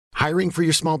Hiring for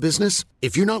your small business?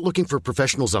 If you're not looking for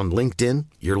professionals on LinkedIn,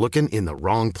 you're looking in the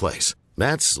wrong place.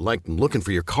 That's like looking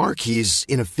for your car keys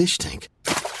in a fish tank.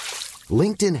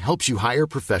 LinkedIn helps you hire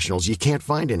professionals you can't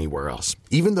find anywhere else,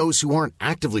 even those who aren't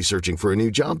actively searching for a new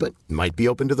job but might be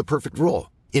open to the perfect role.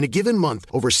 In a given month,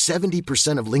 over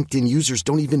 70% of LinkedIn users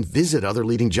don't even visit other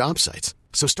leading job sites.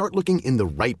 So start looking in the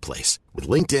right place. With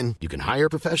LinkedIn, you can hire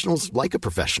professionals like a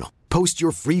professional. Post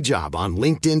your free job on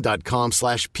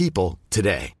linkedin.com/people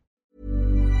today.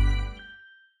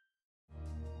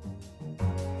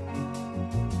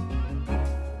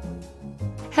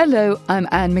 Hello, I'm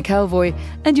Anne McElvoy,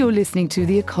 and you're listening to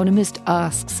The Economist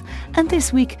Asks. And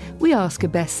this week, we ask a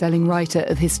best-selling writer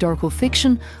of historical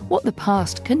fiction what the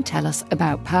past can tell us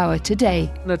about power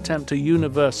today. An attempt to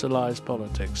universalise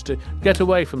politics, to get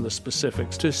away from the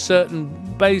specifics, to certain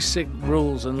basic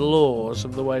rules and laws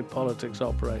of the way politics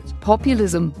operates.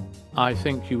 Populism. I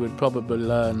think you would probably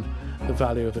learn the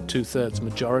value of a two-thirds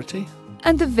majority.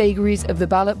 And the vagaries of the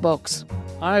ballot box.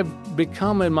 I've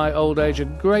become in my old age a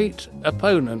great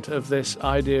opponent of this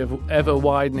idea of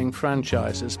ever-widening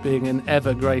franchises being an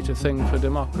ever greater thing for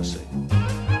democracy.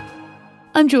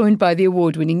 I'm joined by the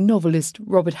award-winning novelist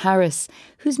Robert Harris,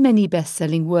 whose many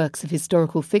best-selling works of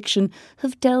historical fiction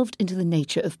have delved into the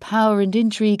nature of power and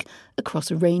intrigue across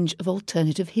a range of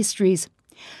alternative histories.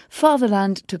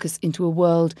 Fatherland took us into a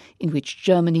world in which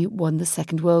Germany won the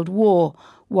Second World War,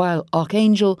 while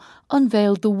Archangel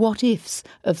unveiled the what-ifs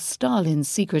of Stalin's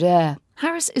secret heir.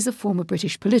 Harris is a former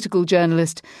British political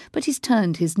journalist, but he's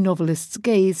turned his novelist's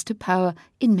gaze to power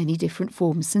in many different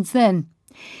forms since then.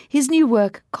 His new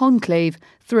work, Conclave,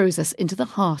 throws us into the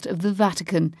heart of the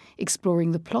Vatican,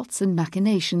 exploring the plots and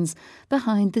machinations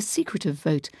behind the secretive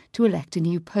vote to elect a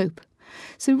new pope.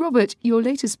 So, Robert, your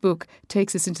latest book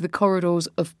takes us into the corridors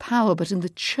of power, but in the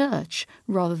church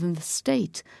rather than the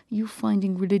state. You're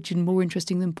finding religion more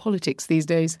interesting than politics these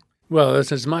days. Well,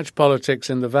 there's as much politics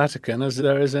in the Vatican as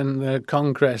there is in the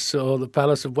Congress or the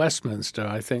Palace of Westminster,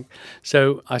 I think.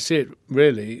 So I see it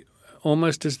really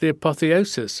almost as the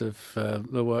apotheosis of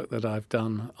the work that I've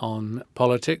done on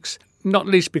politics. Not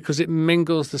least because it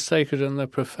mingles the sacred and the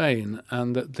profane,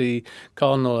 and that the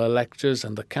cardinal electors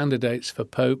and the candidates for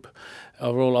pope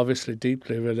are all obviously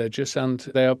deeply religious, and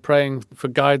they are praying for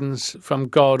guidance from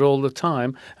God all the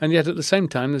time. And yet at the same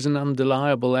time, there's an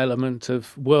undeniable element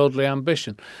of worldly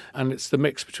ambition. And it's the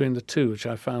mix between the two which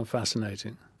I found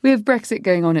fascinating. We have Brexit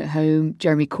going on at home,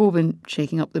 Jeremy Corbyn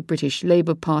shaking up the British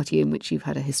Labour Party, in which you've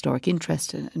had a historic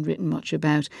interest and written much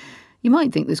about. You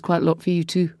might think there's quite a lot for you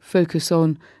to focus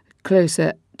on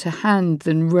closer to hand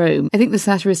than Rome. I think the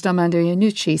satirist Armando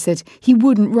Iannucci said he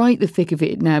wouldn't write the thick of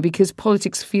it now because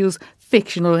politics feels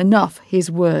fictional enough, his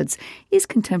words. Is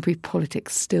contemporary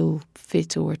politics still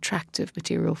fit or attractive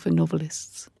material for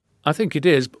novelists? I think it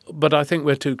is, but I think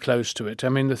we're too close to it. I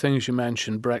mean, the things you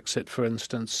mentioned, Brexit, for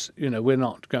instance, we're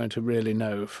not going to really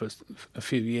know for a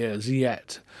few years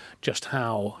yet just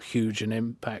how huge an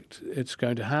impact it's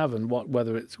going to have and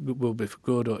whether it will be for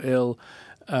good or ill.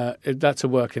 That's a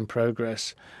work in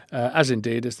progress, as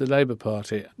indeed is the Labour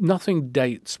Party. Nothing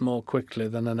dates more quickly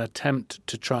than an attempt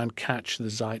to try and catch the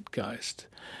zeitgeist.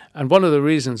 And one of the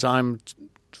reasons I'm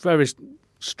very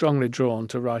strongly drawn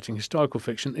to writing historical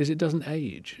fiction is it doesn't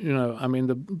age.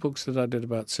 The books that I did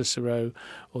about Cicero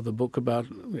or the book about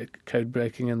code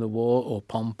breaking in the war or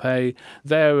Pompeii,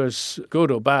 they're as good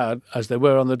or bad as they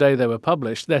were on the day they were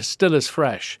published. They're still as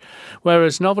fresh.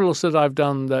 Whereas novels that I've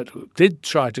done that did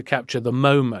try to capture the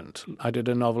moment, I did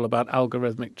a novel about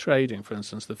algorithmic trading, for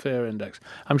instance, the Fear Index.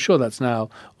 I'm sure that's now,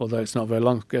 although it's not very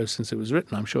long ago since it was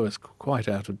written, I'm sure it's quite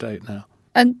out of date now.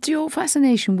 And your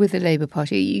fascination with the Labour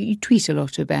Party, you tweet a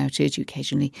lot about it, you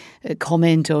occasionally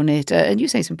comment on it, and you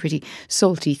say some pretty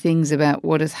salty things about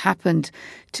what has happened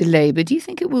to Labour. Do you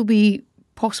think it will be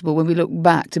possible when we look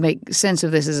back to make sense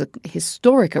of this as a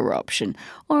historic eruption,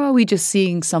 or are we just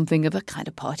seeing something of a kind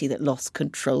of party that lost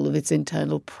control of its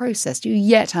internal process? Do you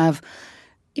yet have,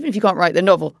 even if you can't write the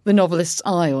novel, the novelist's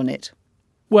eye on it?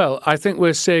 Well, I think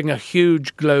we're seeing a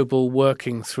huge global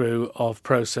working through of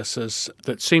processes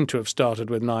that seem to have started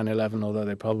with 9/11, although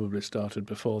they probably started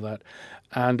before that,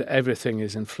 and everything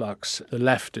is in flux. The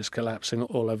left is collapsing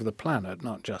all over the planet,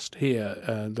 not just here.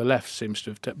 The left seems to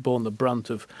have borne the brunt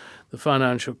of the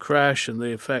financial crash and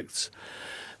the effects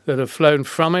that have flown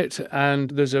from it, and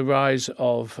there's a rise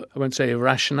of, I won't say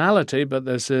irrationality, but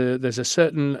there's a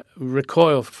certain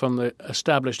recoil from the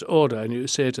established order, and you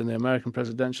see it in the American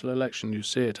presidential election, you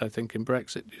see it, I think, in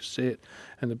Brexit, you see it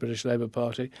in the British Labour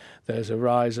Party. There's a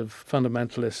rise of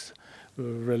fundamentalist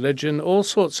religion, all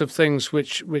sorts of things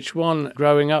which one,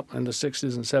 growing up in the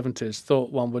 60s and 70s,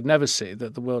 thought one would never see,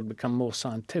 that the world become more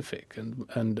scientific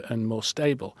and more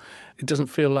stable. It doesn't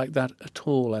feel like that at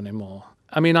all anymore.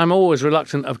 I mean, I'm always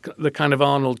reluctant of the kind of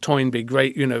Arnold Toynbee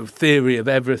great, theory of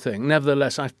everything.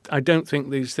 Nevertheless, I don't think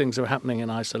these things are happening in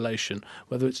isolation,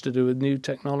 whether it's to do with new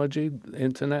technology, the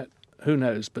internet, who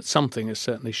knows, but something is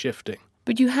certainly shifting.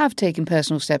 But you have taken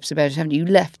personal steps about it, haven't you?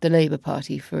 You left the Labour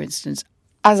Party, for instance,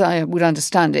 as I would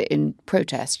understand it, in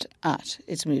protest at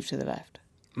its move to the left.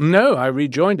 No, I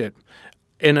rejoined it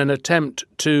in an attempt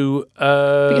to...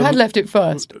 But you had left it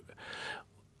first.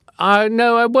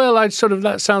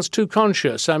 That sounds too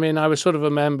conscious. I mean, I was sort of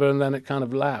a member and then it kind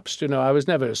of lapsed. I was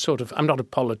never I'm not a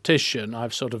politician.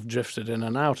 I've sort of drifted in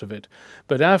and out of it.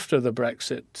 But after the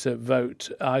Brexit vote,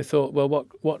 I thought, well,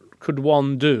 what could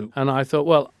one do? And I thought,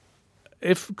 well,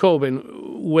 if Corbyn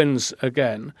wins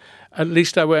again, at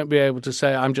least I won't be able to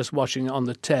say I'm just watching it on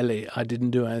the telly. I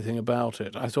didn't do anything about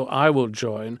it. I thought I will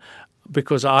join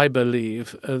because I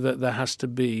believe that there has to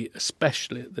be,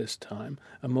 especially at this time,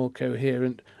 a more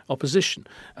coherent opposition.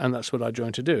 And that's what I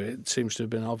joined to do. It seems to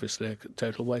have been obviously a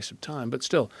total waste of time. But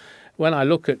still, when I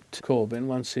look at Corbyn,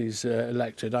 once he's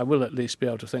elected, I will at least be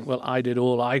able to think, well, I did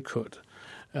all I could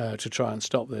to try and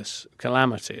stop this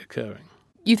calamity occurring.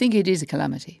 You think it is a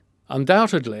calamity?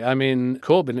 Undoubtedly. I mean,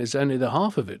 Corbyn is only the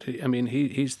half of it.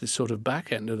 He's the sort of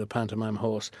back end of the pantomime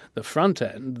horse. The front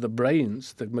end, the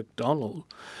brains, the McDonnell,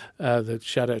 the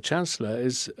Shadow Chancellor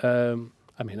is...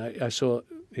 I saw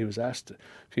he was asked a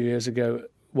few years ago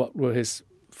what were his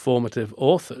formative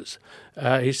authors.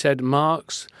 He said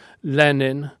Marx,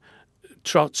 Lenin,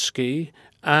 Trotsky,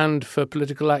 and for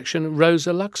political action,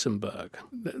 Rosa Luxemburg.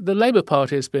 The Labour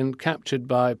Party has been captured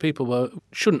by people who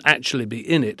shouldn't actually be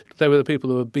in it. They were the people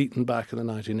who were beaten back in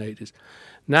the 1980s.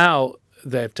 Now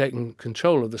they've taken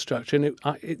control of the structure, and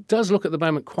it does look at the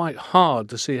moment quite hard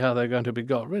to see how they're going to be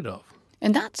got rid of.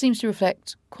 And that seems to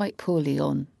reflect quite poorly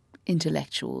on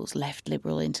intellectuals, left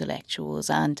liberal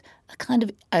intellectuals, and a kind of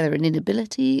either an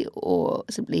inability or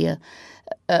simply a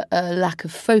lack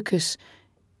of focus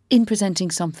in presenting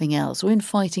something else or in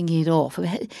fighting it off.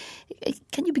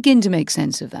 Can you begin to make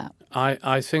sense of that?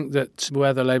 I think that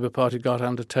where the Labour Party got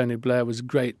under Tony Blair was a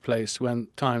great place when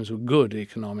times were good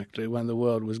economically, when the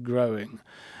world was growing.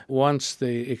 Once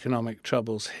the economic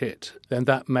troubles hit, then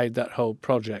that made that whole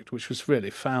project, which was really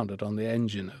founded on the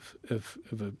engine of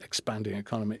an expanding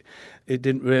economy, it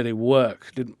didn't really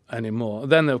work anymore.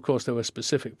 Then, of course, there were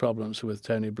specific problems with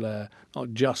Tony Blair,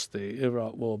 not just the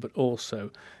Iraq War, but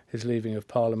also his leaving of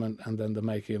Parliament and then the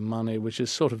making of money, which has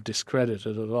sort of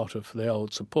discredited a lot of the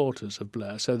old supporters of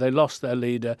Blair. So they lost their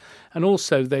leader, and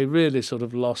also they really sort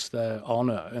of lost their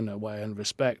honour in a way and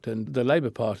respect. And the Labour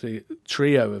Party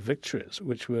trio of victories,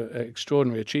 which were an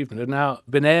extraordinary achievement, have now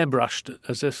been airbrushed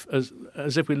as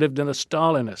if we lived in a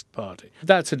Stalinist party.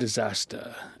 That's a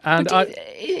disaster. And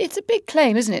it's a big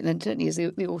claim, isn't it? And certainly as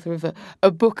the author of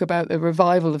a book about the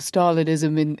revival of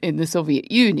Stalinism in the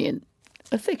Soviet Union.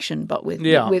 A fiction, but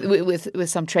with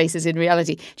some traces in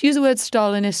reality. To use the word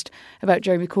Stalinist about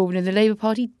Jeremy Corbyn and the Labour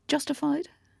Party, justified?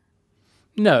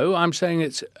 No, I'm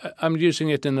using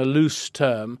it in a loose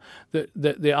term, that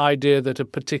the idea that a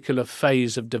particular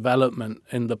phase of development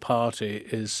in the party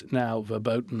is now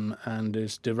verboten and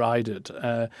is derided.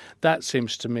 That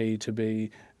seems to me to be,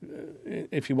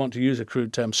 if you want to use a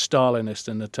crude term, Stalinist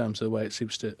in the terms of the way it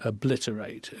seems to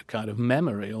obliterate a kind of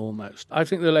memory almost. I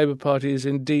think the Labour Party is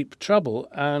in deep trouble,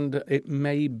 and it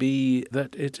may be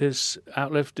that it has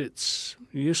outlived its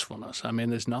usefulness. I mean,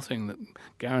 there's nothing that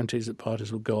guarantees that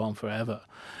parties will go on forever.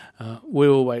 We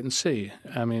will wait and see.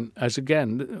 I mean, I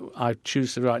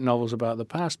choose to write novels about the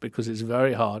past because it's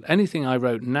very hard. Anything I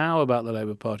wrote now about the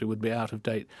Labour Party would be out of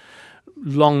date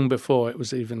long before it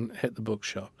was even hit the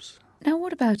bookshops. Now,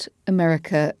 what about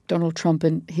America, Donald Trump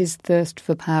and his thirst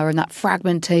for power and that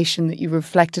fragmentation that you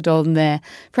reflected on there,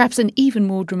 perhaps an even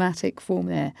more dramatic form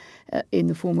there in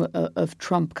the form of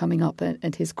Trump coming up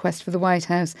and his quest for the White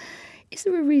House? Is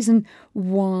there a reason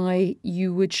why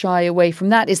you would shy away from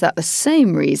that? Is that the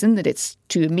same reason, that it's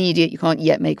too immediate, you can't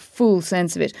yet make full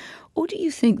sense of it? Or do you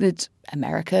think that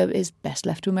America is best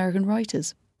left to American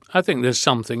writers? I think there's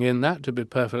something in that, to be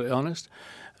perfectly honest.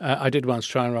 I did once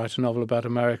try and write a novel about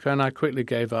America, and I quickly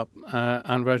gave up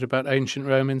and wrote about ancient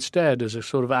Rome instead as a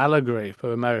sort of allegory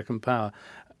for American power.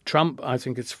 Trump, I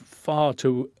think it's far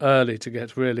too early to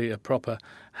get really a proper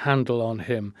handle on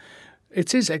him.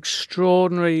 It's his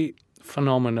extraordinary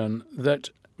phenomenon that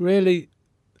really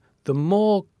the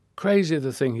more crazy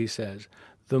the thing he says,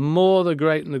 the more the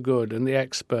great and the good and the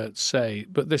experts say,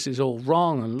 but this is all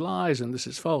wrong and lies and this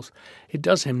is false, it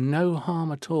does him no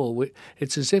harm at all.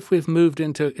 It's as if we've moved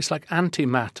into, it's like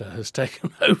antimatter has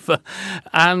taken over.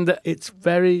 And it's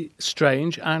very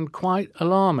strange and quite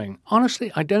alarming.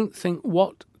 Honestly, I don't think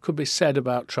what could be said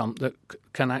about Trump that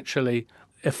can actually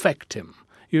affect him.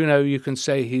 You know, you can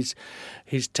say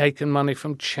he's taken money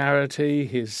from charity,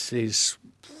 he's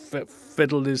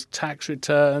fiddled his tax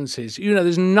returns,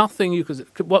 there's nothing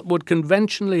what would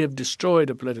conventionally have destroyed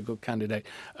a political candidate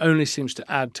only seems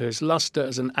to add to his luster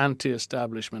as an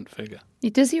anti-establishment figure.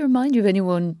 Does he remind you of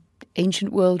anyone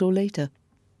ancient world or later?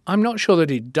 I'm not sure that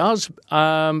he does,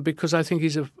 because I think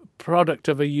he's a product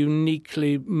of a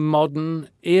uniquely modern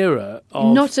era.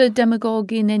 Not a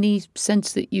demagogue in any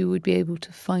sense that you would be able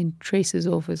to find traces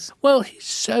of us. Well, he's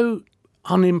so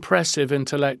unimpressive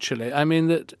intellectually. I mean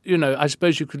that, I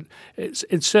suppose you could, it's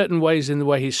in certain ways in the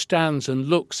way he stands and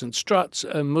looks and struts,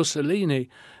 and Mussolini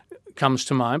comes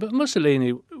to mind, but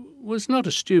Mussolini was not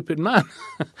a stupid man.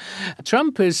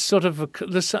 Trump is sort of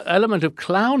this element of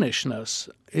clownishness.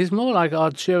 He's more like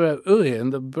Arturo Ui in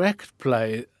the Brecht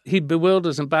play. He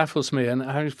bewilders and baffles me, and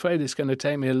I'm afraid it's going to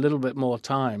take me a little bit more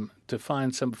time to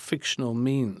find some fictional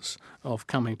means of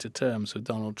coming to terms with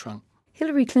Donald Trump.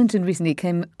 Hillary Clinton recently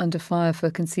came under fire for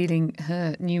concealing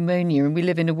her pneumonia, and we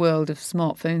live in a world of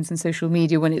smartphones and social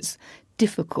media when it's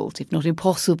difficult, if not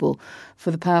impossible,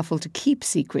 for the powerful to keep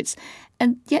secrets.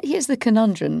 And yet here's the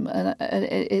conundrum, and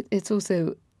it's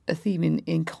also a theme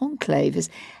in Conclave, is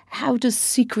how does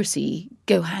secrecy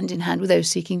go hand in hand with those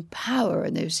seeking power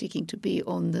and those seeking to be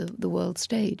on the world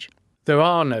stage? There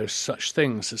are no such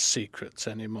things as secrets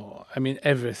anymore. I mean,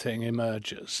 everything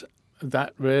emerges.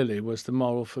 That really was the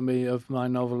moral for me of my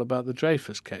novel about the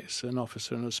Dreyfus case, An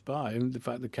Officer and a Spy. And in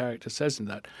fact, the character says in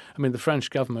that. I mean, the French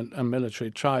government and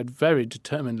military tried very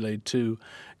determinedly to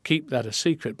keep that a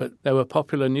secret, but there were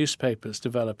popular newspapers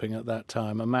developing at that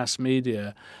time, a mass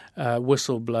media,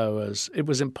 whistleblowers. It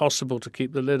was impossible to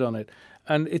keep the lid on it.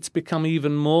 And it's become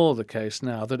even more the case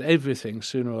now that everything,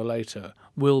 sooner or later,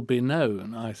 will be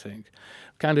known, I think.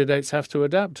 Candidates have to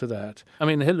adapt to that. I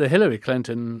mean, the Hillary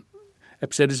Clinton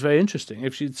episode is very interesting.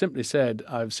 If she'd simply said,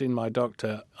 I've seen my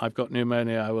doctor, I've got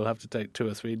pneumonia, I will have to take 2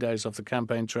 or 3 days off the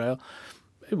campaign trail,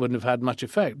 it wouldn't have had much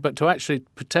effect. But to actually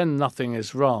pretend nothing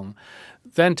is wrong,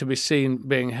 then to be seen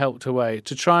being helped away,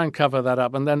 to try and cover that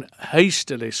up and then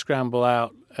hastily scramble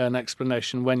out an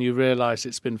explanation when you realise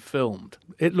it's been filmed.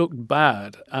 It looked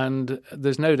bad, and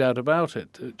there's no doubt about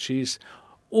it. She's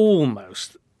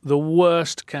almost the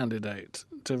worst candidate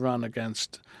to run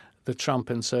against the Trump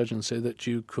insurgency that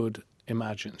you could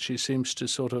imagine. She seems to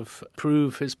sort of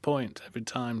prove his point every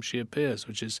time she appears,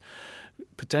 which is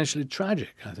potentially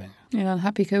tragic, I think. An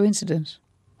unhappy coincidence.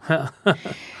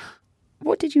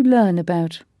 What did you learn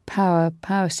about power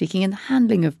seeking, and the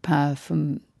handling of power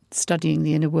from studying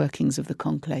the inner workings of the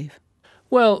Conclave?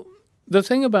 Well, the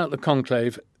thing about the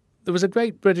Conclave, there was a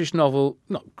great British novel,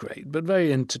 not great, but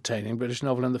very entertaining British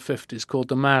novel in the 50s called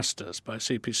The Masters by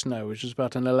C.P. Snow, which was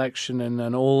about an election in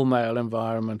an all-male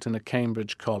environment in a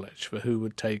Cambridge college for who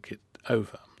would take it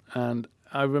over. And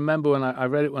I remember when I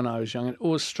read it when I was young, it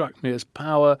always struck me as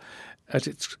power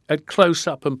at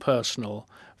close-up and personal,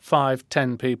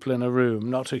 5-10 people in a room,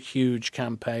 not a huge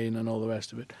campaign and all the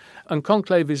rest of it. And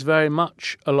Conclave is very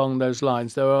much along those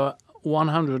lines. There are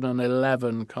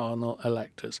 111 cardinal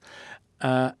electors.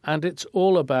 And it's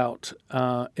all about,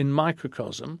 in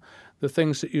microcosm, the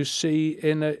things that you see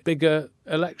in a bigger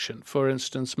election. For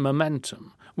instance,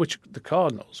 momentum, which the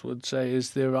cardinals would say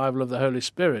is the arrival of the Holy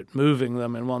Spirit, moving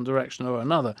them in one direction or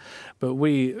another. But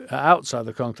we, outside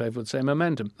the conclave, would say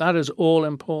momentum. That is all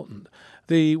important.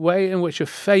 The way in which a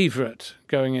favourite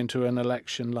going into an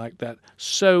election like that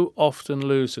so often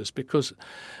loses, because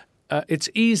it's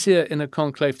easier in a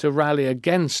conclave to rally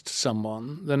against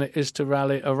someone than it is to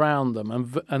rally around them.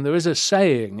 And there is a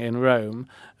saying in Rome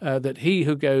that he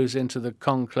who goes into the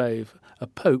conclave a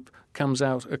pope comes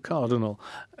out a cardinal.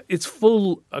 It's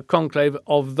full, a conclave,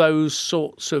 of those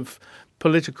sorts of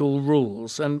political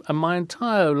rules. And my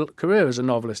entire career as a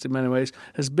novelist, in many ways,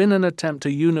 has been an attempt to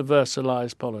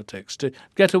universalise politics, to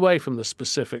get away from the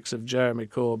specifics of Jeremy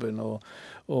Corbyn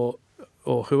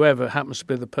or whoever happens to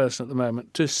be the person at the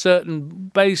moment, to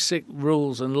certain basic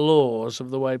rules and laws of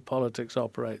the way politics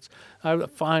operates. I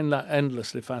find that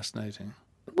endlessly fascinating.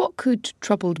 What could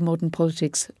troubled modern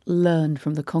politics learn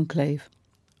from the conclave?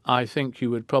 I think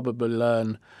you would probably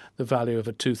learn the value of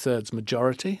a 2/3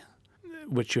 majority,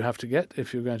 which you have to get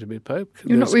if you're going to be Pope.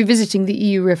 You're not revisiting the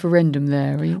EU referendum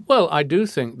there, are you? Well, I do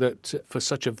think that for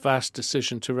such a vast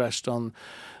decision to rest on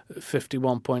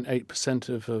 51.8%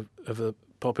 of a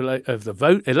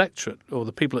electorate, or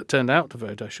the people that turned out to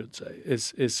vote, I should say,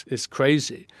 is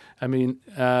crazy. I mean,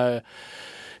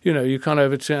 you can't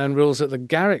overturn rules at the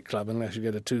Garrick Club unless you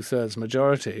get a 2/3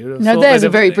 majority. Now, there's a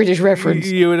very British reference.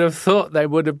 You would have thought they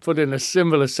would have put in a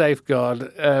similar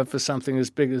safeguard for something as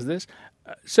big as this.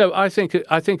 So I think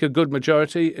a good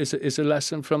majority is a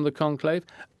lesson from the conclave.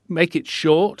 Make it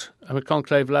short. A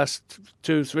conclave lasts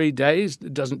 2-3 days.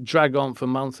 It doesn't drag on for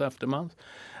month after month.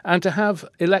 And to have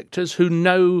electors who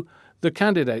know the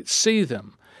candidates, see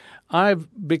them. I've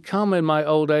become in my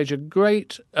old age a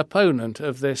great opponent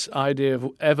of this idea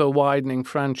of ever-widening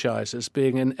franchises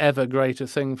being an ever greater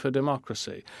thing for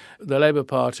democracy. The Labour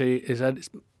Party is at its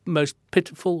most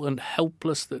pitiful and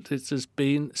helpless that it has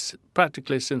been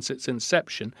practically since its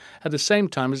inception. At the same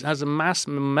time, it has a mass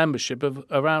membership of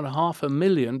around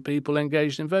 500,000 people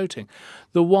engaged in voting.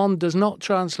 The one does not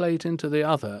translate into the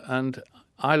other, and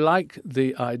I like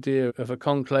the idea of a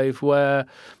conclave where,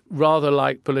 rather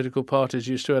like political parties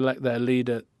used to elect their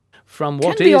leader from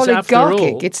what is, after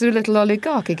all... It's a little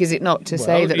oligarchic, is it not, to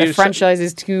say that the franchise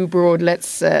is too broad,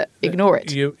 let's ignore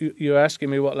it? You're asking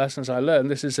me what lessons I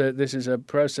learned. This is a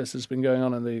process that's been going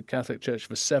on in the Catholic Church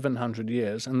for 700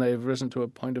 years, and they've risen to a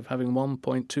point of having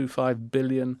 1.25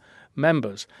 billion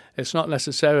members. It's not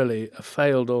necessarily a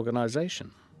failed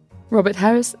organisation. Robert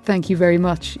Harris, thank you very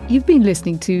much. You've been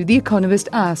listening to The Economist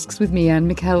Asks with me, Anne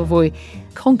McElvoy.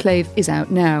 Conclave is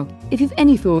out now. If you've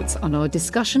any thoughts on our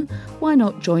discussion, why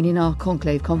not join in our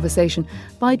conclave conversation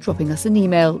by dropping us an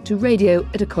email to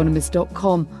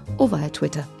radio@economist.com or via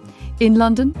Twitter. In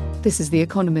London, this is The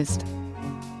Economist.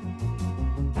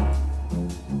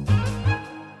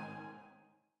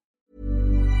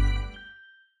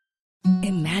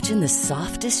 Imagine the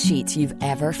softest sheets you've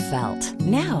ever felt.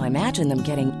 Now imagine them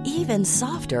getting even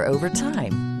softer over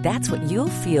time. That's what you'll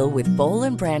feel with Boll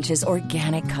 & Branch's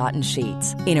organic cotton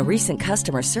sheets. In a recent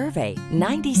customer survey,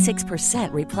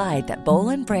 96% replied that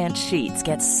Boll & Branch sheets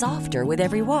get softer with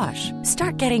every wash.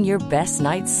 Start getting your best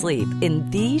night's sleep in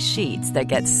these sheets that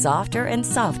get softer and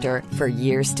softer for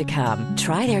years to come.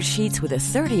 Try their sheets with a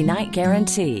 30-night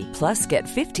guarantee. Plus, get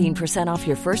 15% off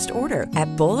your first order at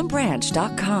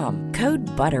bollandbranch.com. Code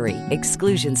BUTTERY.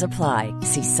 Exclusions apply.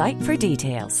 See site for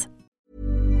details.